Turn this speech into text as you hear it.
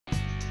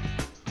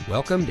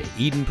Welcome to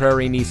Eden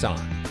Prairie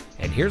Nissan,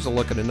 and here's a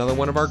look at another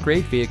one of our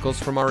great vehicles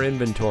from our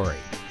inventory,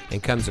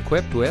 and comes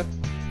equipped with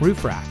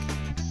roof rack,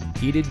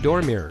 heated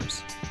door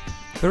mirrors,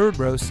 third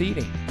row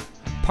seating,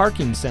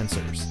 parking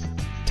sensors,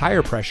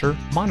 tire pressure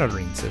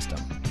monitoring system,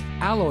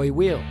 alloy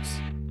wheels,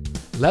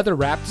 leather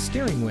wrapped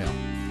steering wheel,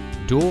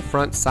 dual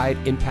front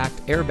side impact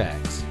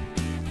airbags,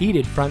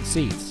 heated front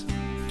seats,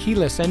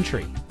 keyless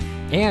entry,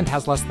 and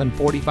has less than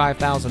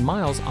 45,000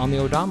 miles on the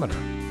odometer.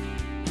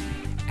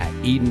 At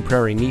Eden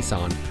Prairie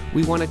Nissan,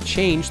 we want to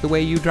change the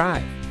way you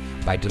drive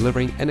by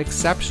delivering an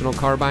exceptional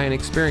car buying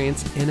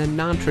experience in a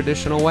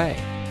non-traditional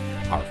way.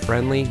 Our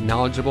friendly,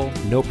 knowledgeable,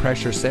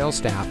 no-pressure sales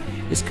staff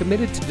is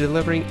committed to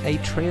delivering a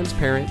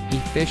transparent,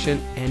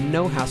 efficient, and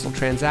no-hassle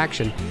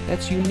transaction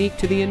that's unique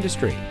to the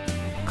industry.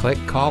 Click,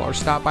 call, or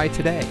stop by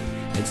today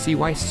and see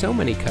why so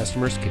many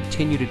customers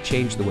continue to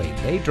change the way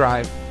they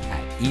drive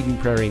at Eden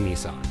Prairie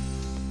Nissan.